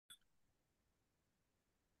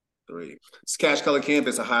Three. It's Cash Color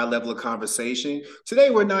Campus, a high level of conversation. Today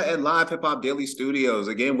we're not at Live Hip Hop Daily Studios.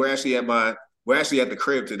 Again, we're actually at the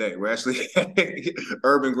crib today. We're actually at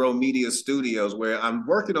Urban Grow Media Studios, where I'm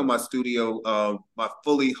working on my studio, my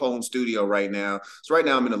fully home studio right now. So right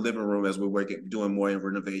now I'm in the living room as we're working, doing more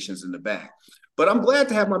renovations in the back. But I'm glad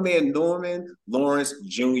to have my man Norman Lawrence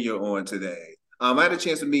Jr. on today. I had a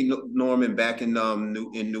chance to meet Norman back in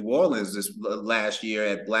New Orleans this last year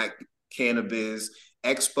at Black Cannabis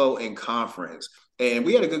Expo and Conference. And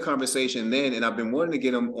we had a good conversation then, and I've been wanting to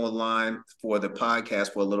get him online for the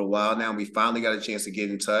podcast for a little while now. We finally got a chance to get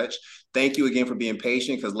in touch. Thank you again for being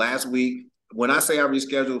patient, because last week, when I say I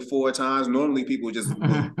rescheduled 4 times, normally people just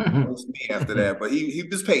roast me after that, but he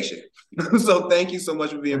was patient. So thank you so much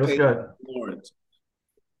for being That's patient, good. Lawrence.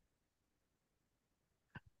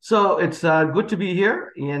 So it's good to be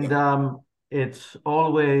here, and it's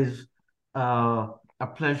always a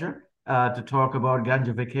pleasure to talk about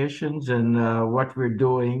ganja vacations and what we're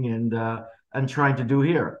doing and trying to do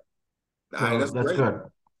here. All right, So that's that's great. good.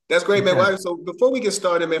 That's great, man. Okay. Well, so before we get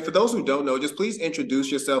started, man, for those who don't know, just please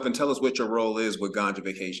introduce yourself and tell us what your role is with Ganja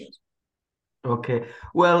Vacations. Okay.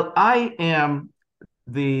 Well, I am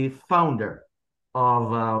the founder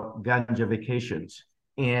of Ganja Vacations,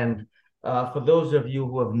 and for those of you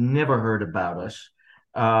who have never heard about us,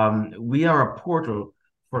 we are a portal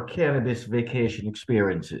for cannabis vacation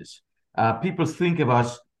experiences. People think of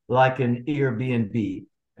us like an Airbnb,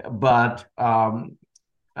 but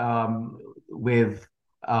with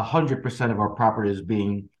 100% of our properties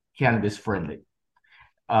being cannabis friendly.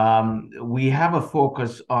 We have a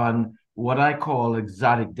focus on what I call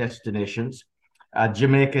exotic destinations.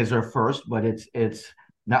 Jamaica is our first, but it's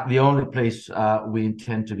not the only place we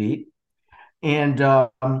intend to be. And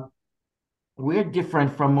we're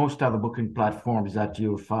different from most other booking platforms that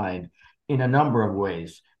you'll find in a number of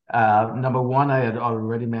ways. Number one, I had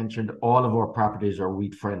already mentioned all of our properties are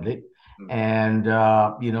weed friendly, and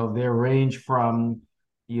they range from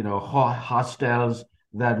hostels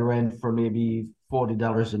that rent for maybe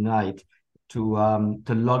 $40 a night to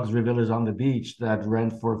luxury villas on the beach that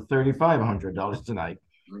rent for $3,500 a night.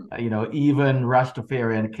 Even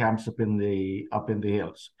Rastafarian camps up in the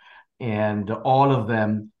hills, and all of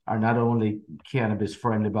them are not only cannabis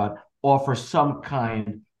friendly but offer some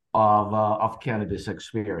kind of cannabis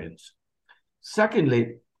experience.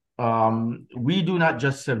 Secondly, we do not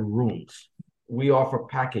just sell rooms; we offer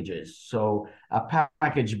packages. So a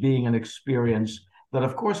package being an experience that,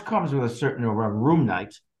 of course, comes with a certain number of room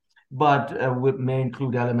nights, but may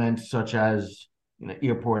include elements such as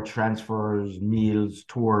airport transfers, meals,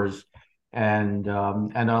 tours, and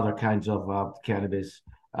other kinds of cannabis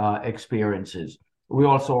experiences. We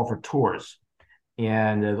also offer tours,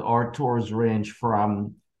 and our tours range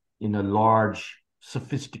from large,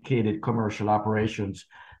 sophisticated commercial operations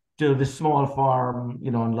to the small farm,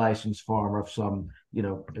 unlicensed farm of some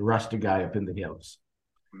rusty guy up in the hills.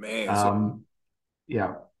 Man, so Um,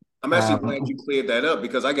 yeah. I'm actually glad you Um, cleared that up,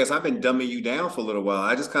 because I guess I've been dumbing you down for a little while.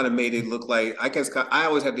 I just kind of made it look like, I guess I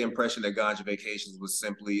always had the impression that Ganja Vacations was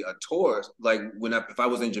simply a tour. Like if I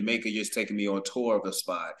was in Jamaica, you're just taking me on a tour of a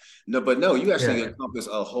spot. No, but no, you actually yeah. encompass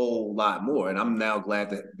a whole lot more, and I'm now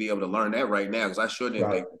glad to be able to learn that right now, because I sure didn't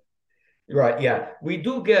Right. think. Right. Yeah. We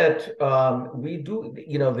do, the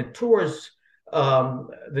tours in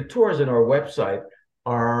our website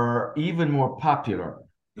are even more popular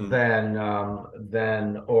Mm,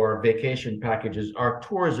 than our vacation packages. Our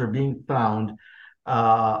tours are being found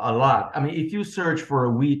a lot. I mean, if you search for a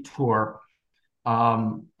weed tour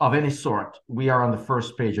of any sort, we are on the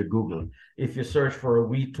first page of Google. If you search for a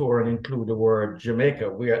weed tour and include the word Jamaica,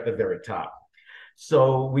 we are at the very top.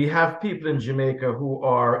 So we have people in Jamaica who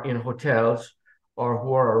are in hotels or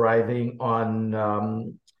who are arriving on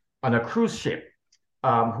a cruise ship,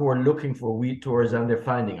 who are looking for weed tours, and they're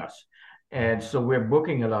finding us. And so we're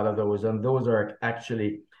booking a lot of those, and those are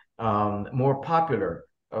actually more popular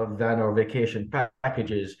than our vacation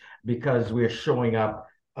packages, because we're showing up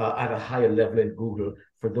at a higher level in Google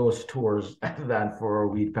for those tours than for our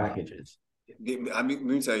weed packages. I mean,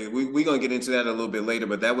 let me tell you, we're gonna get into that a little bit later,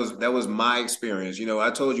 but that was my experience.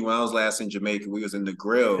 I told you when I was last in Jamaica, we was in the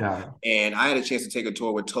grill, Yeah, and I had a chance to take a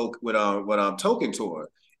tour with Token Tour,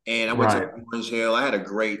 and I went to right. Orange Hill. I had a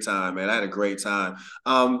great time, man. I had a great time.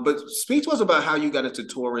 But speak to us about how you got into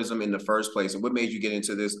tourism in the first place, and what made you get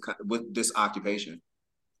into with this occupation.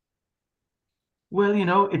 Well,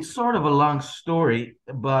 it's sort of a long story,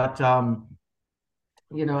 but I'll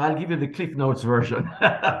give you the Cliff Notes version.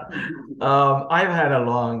 I've had a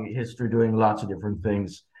long history doing lots of different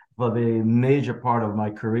things. For the major part of my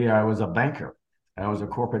career, I was a banker. I was a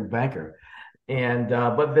corporate banker. And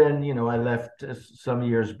but then, I left some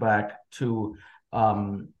years back to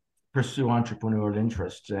um, pursue entrepreneurial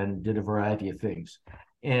interests and did a variety of things.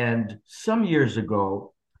 And some years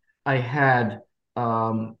ago, I had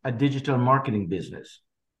a digital marketing business.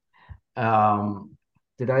 Um,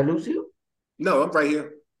 did I lose you? No, I'm right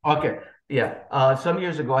here. Okay. Yeah. Some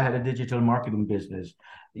years ago, I had a digital marketing business,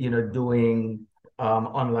 doing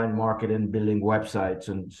online marketing, building websites,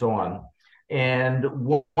 and so on. And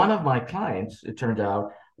one of my clients, it turned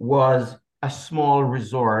out, was a small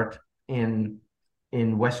resort in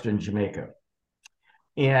Western Jamaica.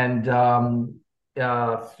 And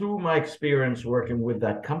through my experience working with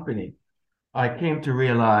that company, I came to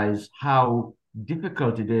realize how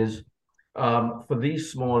difficult it is for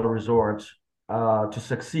these small resorts to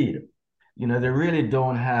succeed. They really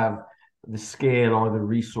don't have the scale or the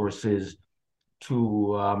resources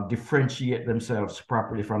to differentiate themselves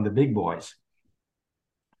properly from the big boys.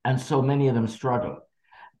 And so many of them struggle.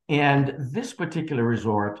 And this particular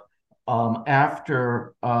resort,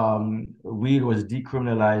 after weed was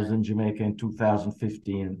decriminalized in Jamaica in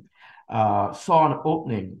 2015, saw an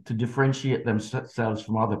opening to differentiate themselves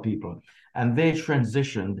from other people. And they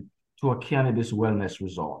transitioned to a cannabis wellness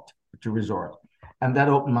resort. And that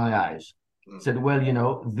opened my eyes. Said,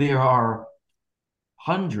 well, there are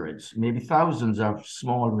hundreds, maybe thousands of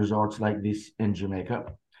small resorts like this in Jamaica.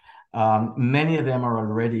 Many of them are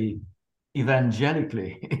already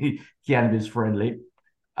evangelically cannabis friendly,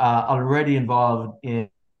 already involved in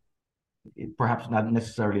perhaps not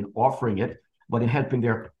necessarily in offering it, but in helping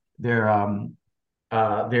their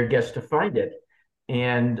guests to find it.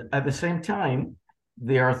 And at the same time,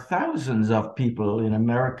 there are thousands of people in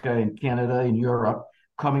America, in Canada, in Europe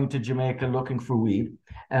coming to Jamaica looking for weed.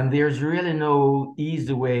 And there's really no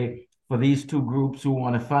easy way for these two groups who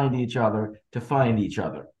want to find each other to find each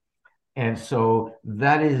other. And so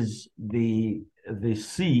that is the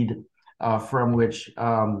seed from which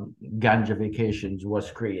Ganja Vacations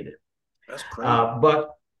was created. That's crazy.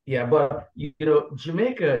 But yeah, but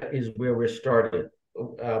Jamaica is where we started,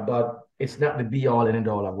 but it's not the be all and end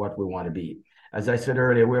all of what we want to be. As I said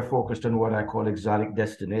earlier, we're focused on what I call exotic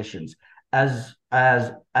destinations. As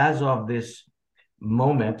of this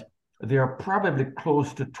moment, there are probably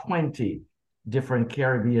close to 20 different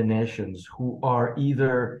Caribbean nations who are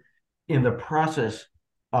either in the process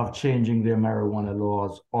of changing their marijuana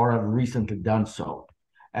laws or have recently done so.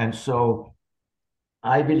 And so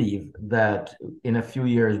I believe that in a few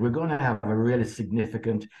years, we're going to have a really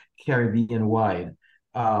significant Caribbean-wide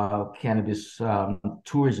cannabis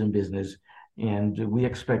tourism business, and we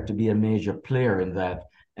expect to be a major player in that,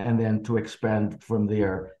 and then to expand from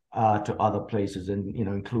there to other places, and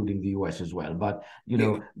including the U.S. as well. But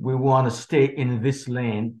Yeah. we want to stay in this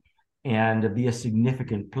lane and be a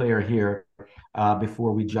significant player here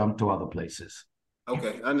before we jump to other places.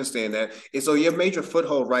 Okay, I understand that. And so your major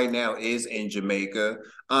foothold right now is in Jamaica.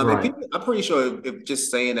 And Right. people, I'm pretty sure if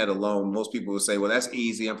just saying that alone, most people will say, well, that's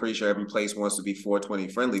easy. I'm pretty sure every place wants to be 420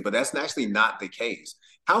 friendly, but that's actually not the case.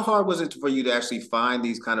 How hard was it for you to actually find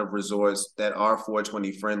these kind of resorts that are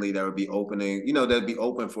 420 friendly that would be opening, that'd be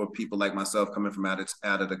open for people like myself coming from out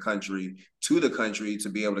of the country to the country to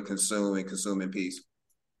be able to consume and consume in peace?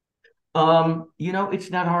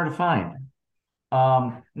 It's not hard to find.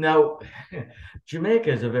 Now,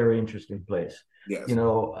 Jamaica is a very interesting place. Yes. There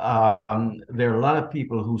are a lot of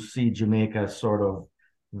people who see Jamaica as sort of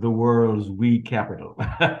the world's weed capital.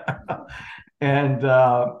 And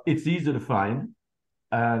it's easy to find.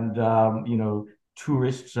 And,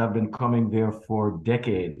 tourists have been coming there for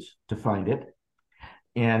decades to find it.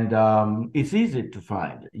 And it's easy to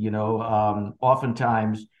find.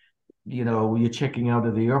 Oftentimes, you're checking out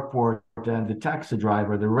of the airport and the taxi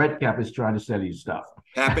driver, the red cap is trying to sell you stuff.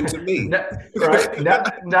 Happened to me. Right?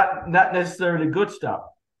 Not necessarily good stuff.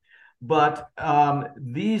 But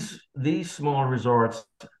these small resorts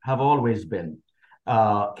have always been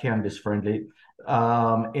cannabis friendly.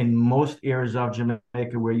 In most areas of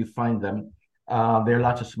Jamaica where you find them, there are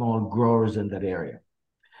lots of small growers in that area.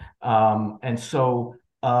 And so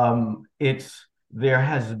it's there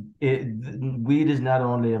has it, weed is not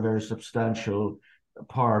only a very substantial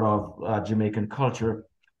part of Jamaican culture,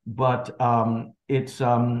 but it's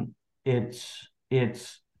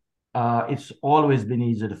always been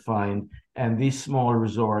easy to find, and these small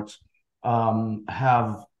resorts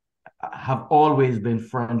have always been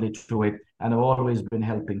friendly to it and have always been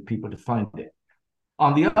helping people to find it.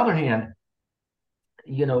 On the other hand,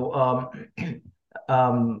 you know,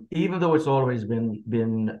 even though it's always been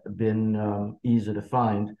easy to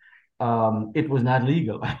find, it was not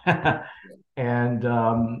legal, and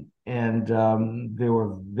there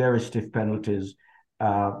were very stiff penalties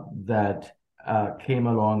that came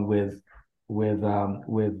along with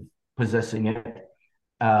possessing it,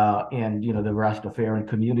 and the Rastafarian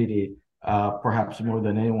community, perhaps more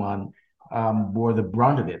than anyone, bore the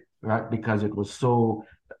brunt of it, right? Because it was so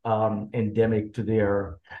endemic to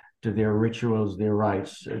their rituals, their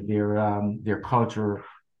rites, their culture,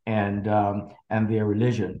 and their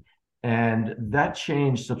religion, and that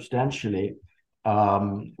changed substantially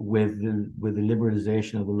with the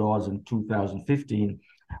liberalization of the laws in 2015.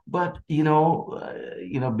 But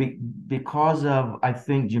because of, I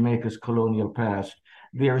think, Jamaica's colonial past,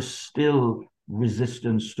 there's still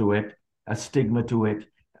resistance to it, a stigma to it.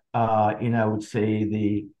 I would say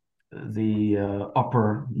the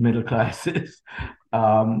upper middle classes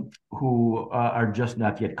who are just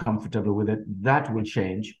not yet comfortable with it. That will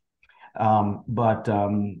change, but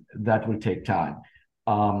that will take time.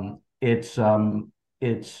 It's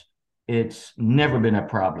it's never been a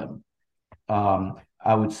problem,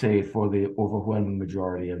 I would say, for the overwhelming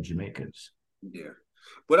majority of Jamaicans. Yeah.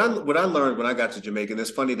 What I learned when I got to Jamaica, and it's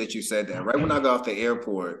funny that you said that. Right when I got off the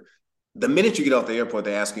airport, the minute you get off the airport,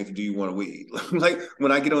 they're asking if do you want to weed. Like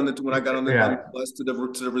when I got on the Yeah, bus to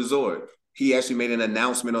the resort, he actually made an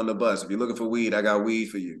announcement on the bus. If you're looking for weed, I got weed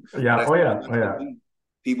for you. But yeah, as oh soon as yeah, I oh got to the yeah, weed,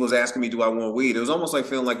 people was asking me, do I want weed? It was almost like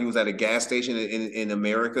feeling like you was at a gas station in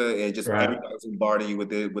America and just right. everybody was bombarding you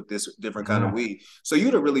with this different kind of Yeah, weed. So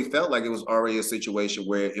you'd have really felt like it was already a situation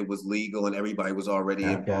where it was legal and everybody was already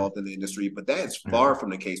yeah, yeah, involved in the industry. But that's yeah, far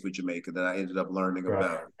from the case with Jamaica that I ended up learning right.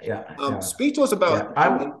 about. Yeah, yeah, Speak to us yeah. about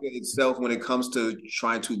Jamaica itself when it comes to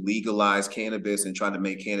trying to legalize cannabis and trying to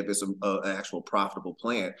make cannabis an actual profitable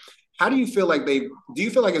plant. How do you feel like do you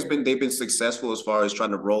feel like they've been successful as far as trying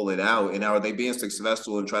to roll it out? And are they being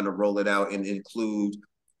successful in trying to roll it out and include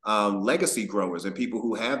legacy growers and people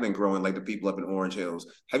who have been growing, like the people up in Orange Hills?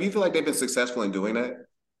 Have you feel like they've been successful in doing that?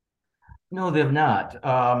 No, they've not.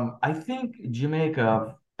 I think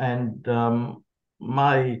Jamaica, and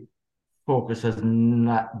my focus has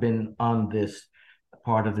not been on this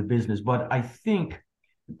part of the business, but I think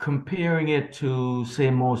comparing it to, say,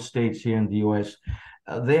 most states here in the US,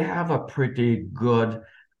 they have a pretty good,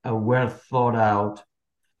 well thought out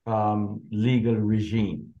legal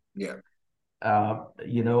regime. Yeah.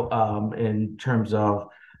 In terms of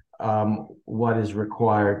what is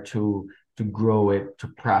required to grow it, to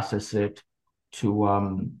process it,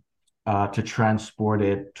 to transport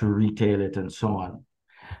it, to retail it, and so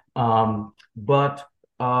on. But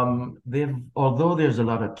they've although there's a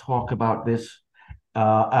lot of talk about this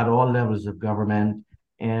at all levels of government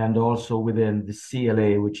and also within the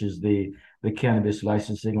CLA, which is the Cannabis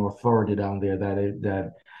Licensing Authority down there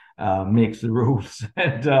that makes the rules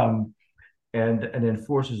and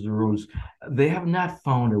enforces the rules. They have not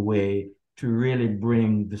found a way to really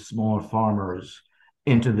bring the small farmers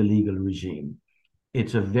into the legal regime.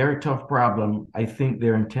 It's a very tough problem. I think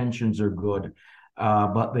their intentions are good,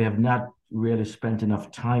 but they have not really spent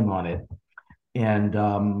enough time on it and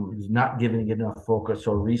not giving it enough focus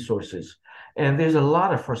or resources. And there's a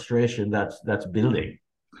lot of frustration that's building.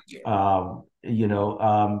 Yeah. A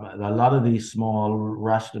lot of these small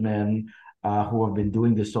Rastamen who have been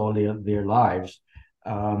doing this all their lives,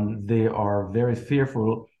 they are very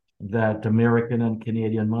fearful that American and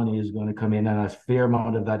Canadian money is going to come in, and a fair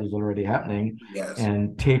amount of that is already happening, Yes.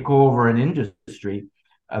 and take over an industry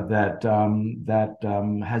that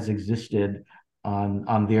has existed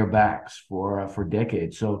on their backs for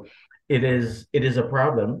decades. So it is a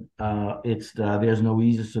problem. It's There's no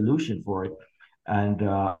easy solution for it, and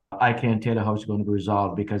I can't tell you how it's going to be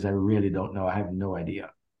resolved because I really don't know. I have no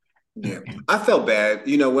idea. Yeah, I felt bad.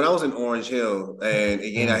 When I was in Orange Hill, and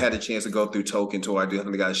again, I Mm, had a chance to go through Token Tour. I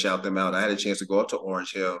definitely got to shout them out. I had a chance to go up to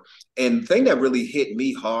Orange Hill, and the thing that really hit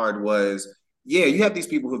me hard was, yeah, you have these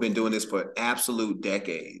people who've been doing this for absolute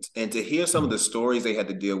decades, and to hear some of mm. the stories they had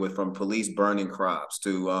to deal with, from police burning crops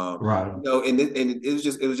to, Right. and it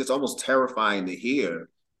was just almost terrifying to hear.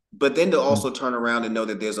 But then to Mm, also turn around and know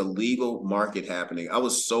that there's a legal market happening, I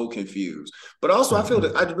was so confused. But also, I mm, feel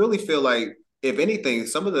that mm, I really feel like, if anything,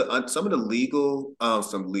 some of the legal,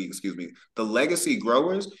 excuse me, the legacy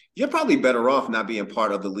growers, you're probably better off not being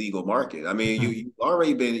part of the legal market. I mean, mm. you've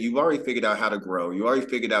already figured out how to grow. You already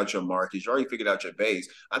figured out your markets. You already figured out your base.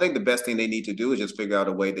 I think the best thing they need to do is just figure out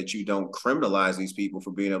a way that you don't criminalize these people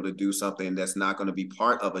for being able to do something that's not going to be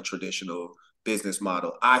part of a traditional business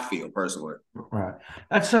model. I feel personally. Right.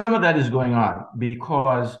 And some of that is going on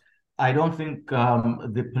because I don't think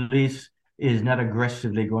the police is not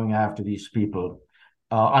aggressively going after these people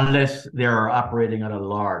unless they're operating at a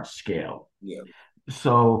large scale. Yeah.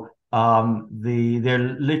 So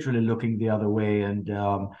they're literally looking the other way, and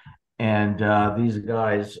these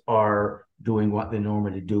guys are doing what they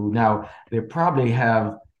normally do. Now, they probably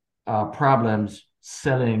have problems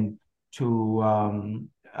selling to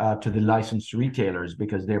the licensed retailers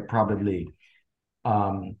because they're probably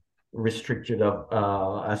um, restricted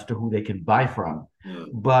as to who they can buy from. Mm.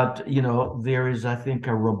 But there is, I think,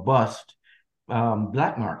 a robust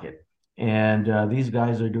black market, and these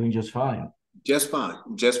guys are doing just fine. Just fine.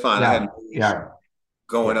 Just fine. I had Yeah, no issue yeah,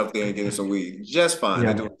 going yeah, up there and getting some weed. Just fine. They're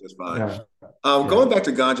yeah, doing just fine. yeah, yeah. Going back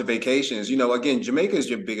to Ganja Vacations, again, Jamaica is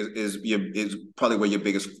your biggest is probably where your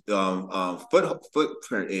biggest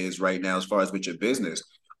footprint is right now as far as with your business.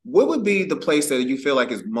 What would be the place that you feel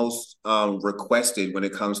like is most requested when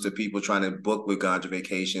it comes to people trying to book with Ganja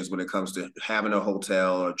Vacations, when it comes to having a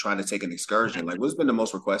hotel or trying to take an excursion? Like, what's been the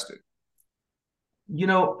most requested?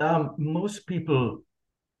 Most people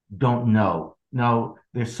don't know. Now,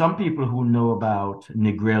 there's some people who know about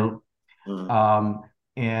Negril, Mhm. um,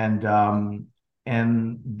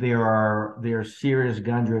 and there are serious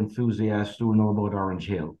ganja enthusiasts who know about Orange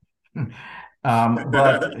Hill. um,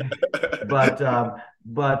 but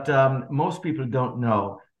but most people don't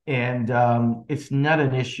know, and it's not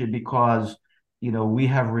an issue because we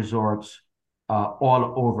have resorts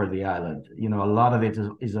all over the island. A lot of it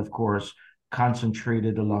is of course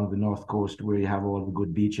concentrated along the north coast where you have all the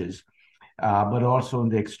good beaches, but also in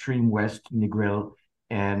the extreme west, Negril,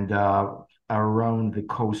 and around the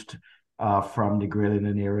coast from Negril in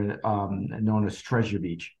an area known as Treasure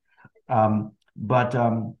Beach. Um, but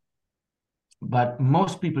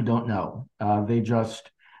most people don't know. They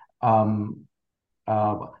just um,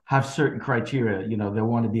 have certain criteria. They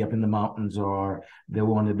want to be up in the mountains or they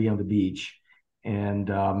want to be on the beach, and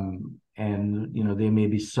there may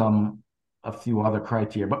be a few other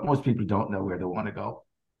criteria, but most people don't know where they want to go,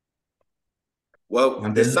 Well,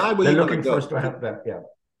 and decide where they're you want to looking for us go. to help them. Yeah,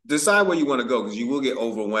 Decide where you want to go because you will get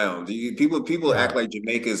overwhelmed. People act yeah, like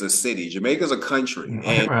Jamaica is a city. Jamaica is a country, right,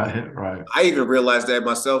 and right, right. I even realized that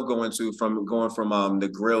myself going from the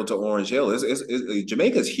Grill to Orange Hill.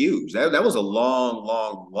 Jamaica's huge. That was a long,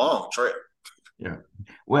 long, long trip. Yeah.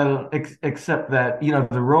 Well, except that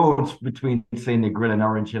the roads between say Negril and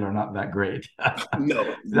Orange Hill are not that great.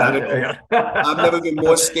 No, not at all. Yeah. I've never been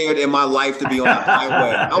more scared in my life to be on the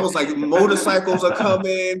highway. I was like, motorcycles are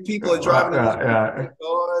coming, people are driving in these big Yeah,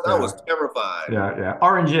 cars. I yeah, was terrified. yeah.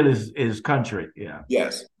 Orange Hill is country. Yeah,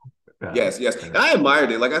 Yes. yeah, Yes, yes. And yeah, I admired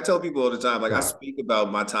it. Like I tell people all the time, like I yeah. speak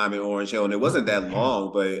about my time in Orange Hill, and it wasn't that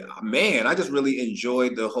long, but man, I just really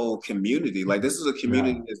enjoyed the whole community. Like this is a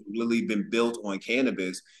community Yeah, that's really been built on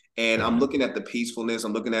cannabis. And I'm yeah, looking at the peacefulness.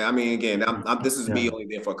 I'm looking at, I mean, again, this is me yeah, only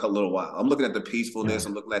there for a little while. I'm looking at the yeah, peacefulness.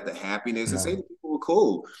 I'm looking at the happiness and yeah, saying people were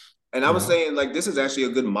cool. And I was yeah, saying, like, this is actually a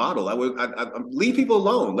good model. I leave people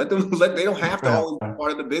alone. Let them, they don't have to always be yeah,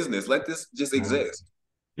 part of the business. Let this just yeah. exist.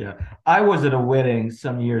 Yeah. I was at a wedding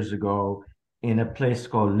some years ago in a place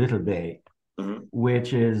called Little Bay, Mhm.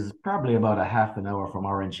 which is probably about a half an hour from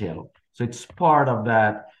Orange Hill. So it's part of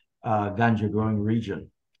that ganja growing region.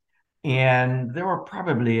 And there were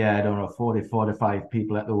probably, I don't know, 40, 45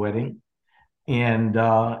 people at the wedding. And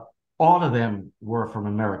all of them were from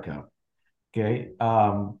America. Okay.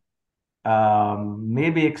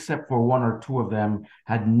 Maybe except for one or two of them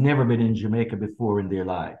had never been in Jamaica before in their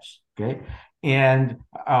lives. Okay. And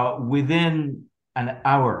within an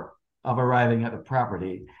hour of arriving at the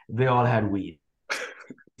property, they all had weed,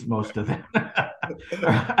 most of them.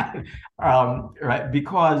 Right.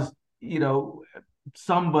 Because, you know,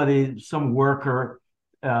 some worker,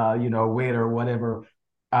 waiter, whatever,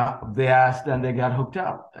 they asked and they got hooked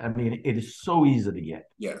up. I mean, it is so easy to get.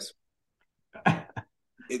 Yes. Yeah.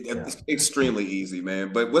 It's extremely easy,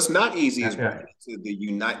 man. But what's not easy is Yeah.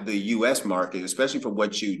 breaking into the U.S. market, especially for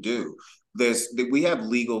what you do. We have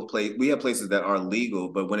we have places that are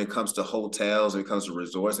legal, but when it comes to hotels, when it comes to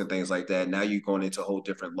resorts and things like that, now you're going into whole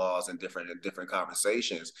different laws and different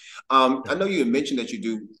conversations. I know you had mentioned that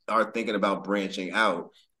are thinking about branching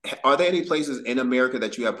out. Are there any places in America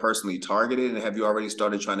that you have personally targeted, and have you already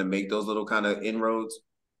started trying to make those little kind of inroads?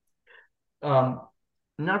 Um,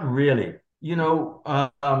 Not really.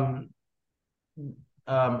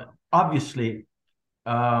 Obviously,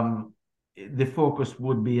 um, the focus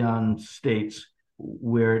would be on states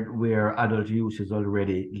where adult use is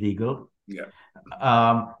already legal. Yeah.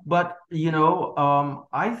 But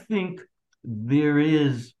I think there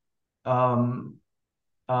is um,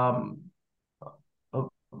 um, uh,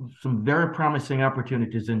 some very promising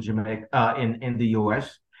opportunities in Jamaica, in the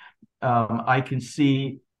U.S. I can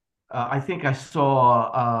see. I think I saw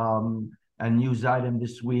a news item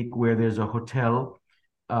this week where there's a hotel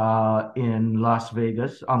in Las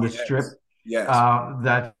Vegas on the Yes. Strip Yes.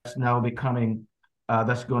 that's now becoming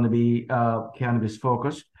that's going to be cannabis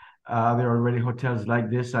focused. There are already hotels like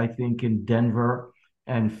this, I think, in Denver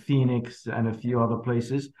and Phoenix and a few other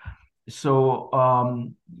places. So,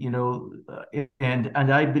 and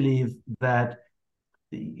I believe that,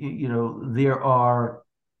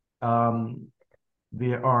 um,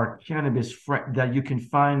 there are that you can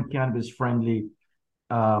find cannabis friendly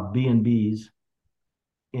B&Bs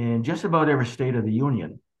in just about every state of the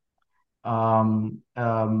union. Um,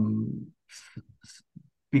 um,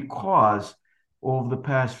 because over the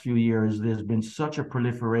past few years, there's been such a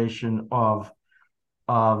proliferation of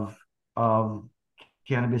of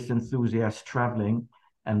cannabis enthusiasts traveling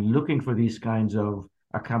and looking for these kinds of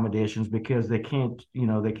accommodations because they can't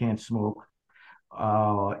smoke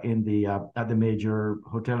in the at the major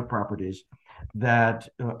hotel properties. That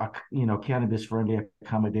cannabis friendly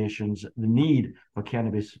accommodations, the need for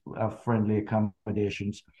cannabis friendly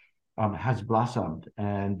accommodations has blossomed,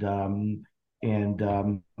 and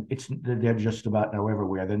it's they're just about now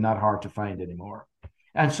everywhere. They're not hard to find anymore,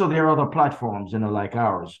 and so there are other platforms, like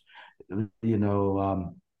ours, you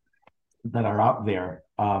know, that are out there,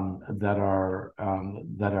 that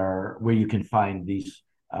are where you can find these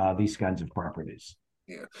kinds of properties.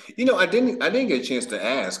 Yeah. I didn't get a chance to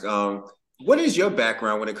ask. What is your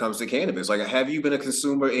background when it comes to cannabis? Like, have you been a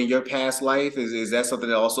consumer in your past life? Is that something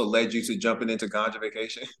that also led you to jumping into ganja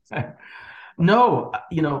vacation? No,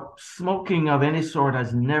 smoking of any sort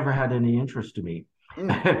has never had any interest to me.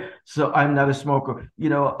 Mm, So I'm not a smoker.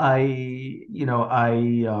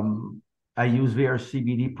 I use various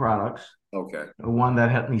CBD products, okay. one that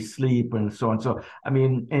helped me sleep and so on. So I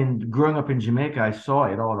mean, and growing up in Jamaica, I saw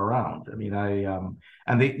it all around. I mean, and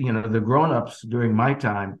the grown-ups during my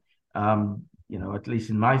time, at least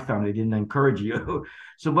in my family, didn't encourage you.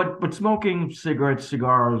 So, but smoking cigarettes,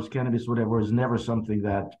 cigars, cannabis, whatever, is never something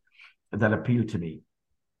that appealed to me.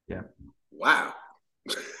 Yeah. Wow.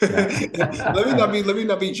 Yeah. Let me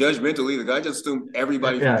not be judgmental either. I just assume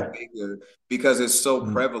everybody from Yeah. Jamaica, because it's so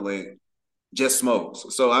Mm. prevalent, just smokes.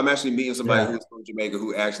 So I'm actually meeting somebody Yeah. who's from Jamaica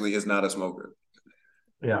who actually is not a smoker.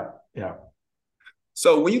 Yeah. Yeah.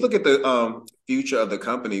 So when you look at the future of the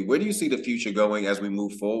company, where do you see the future going as we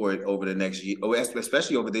move forward over the next year,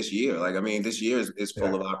 especially over this year? Like, I mean, this year is full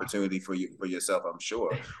Yeah. of opportunity for you, for yourself, I'm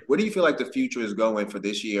sure. Where do you feel like the future is going for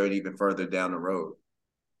this year and even further down the road?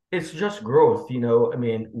 It's just growth. I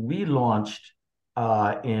mean, we launched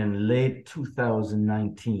in late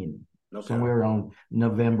 2019, Okay. somewhere around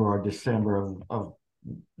November or December of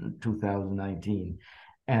 2019.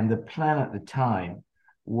 And the plan at the time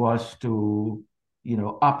was to,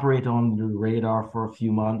 operate on the radar for a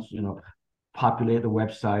few months, populate the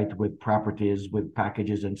website with properties, with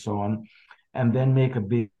packages, and so on, and then make a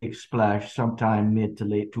big splash sometime mid to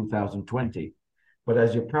late 2020. But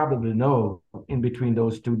as you probably know, in between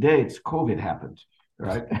those two dates, COVID happened,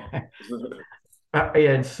 right?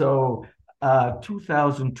 And so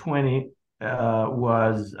 2020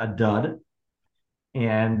 was a dud,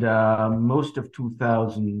 and most of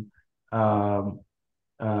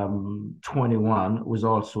 2021 was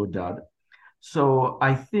also a dud. So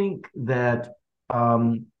I think that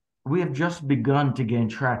we have just begun to gain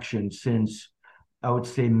traction since, I would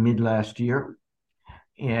say, mid last year,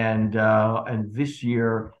 and this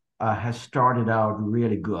year has started out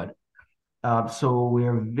really good. So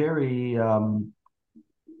we're very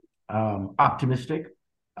optimistic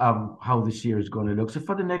of how this year is going to look. So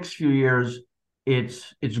for the next few years,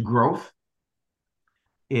 it's growth.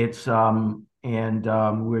 It's and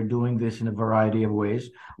We're doing this in a variety of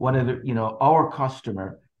ways. One of our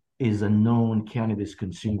customer is a known cannabis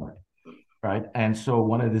consumer, right? And so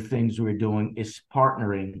one of the things we're doing is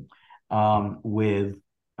partnering with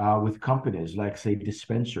companies like, say,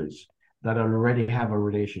 dispensaries that already have a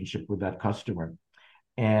relationship with that customer,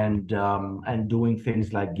 and doing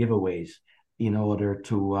things like giveaways in order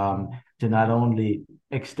to not only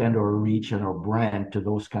extend our reach and our brand to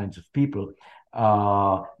those kinds of people,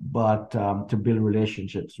 but to build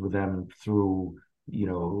relationships with them through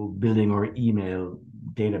building our email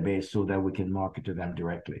database so that we can market to them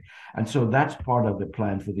directly. And so that's part of the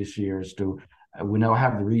plan for this year, is to we now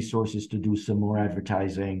have the resources to do some more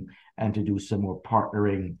advertising and to do some more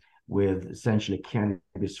partnering with essentially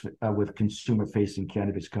cannabis with consumer facing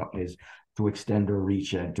cannabis companies to extend our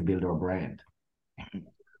reach and to build our brand.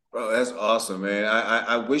 Bro, that's awesome, man.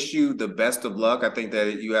 I wish you the best of luck. I think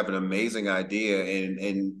that you have an amazing idea,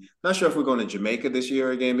 and not sure if we're going to Jamaica this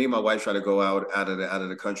year again. Me and my wife try to go out of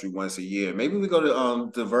the country once a year. Maybe we go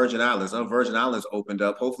to the Virgin Islands. Virgin Islands opened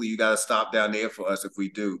up. Hopefully, you got to stop down there for us if we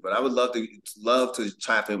do. But I would love to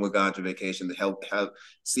tap in with Ganja Vacation to help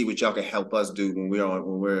see what y'all can help us do when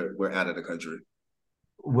we're out of the country.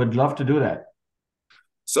 Would love to do that.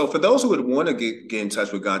 So for those who would want to get in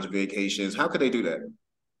touch with Ganja Vacations, how could they do that?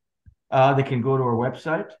 They can go to our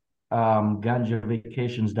website,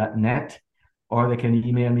 ganjavacations.net, or they can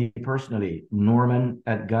email me personally,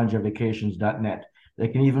 norman@ganjavacations.net. They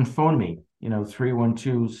can even phone me,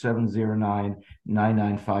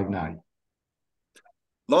 312-709-9959.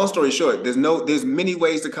 Long story short, there's many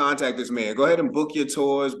ways to contact this man. Go ahead and book your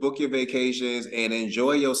tours, book your vacations, and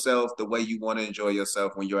enjoy yourself the way you want to enjoy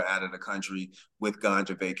yourself when you're out of the country with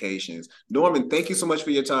Ganja Vacations. Norman, thank you so much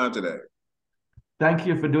for your time today. Thank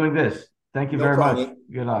you for doing this. Thank you No very much. problem.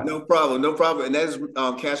 Good luck. No problem. No problem. And that is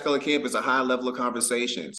Cash Color Campus, a high level of conversation.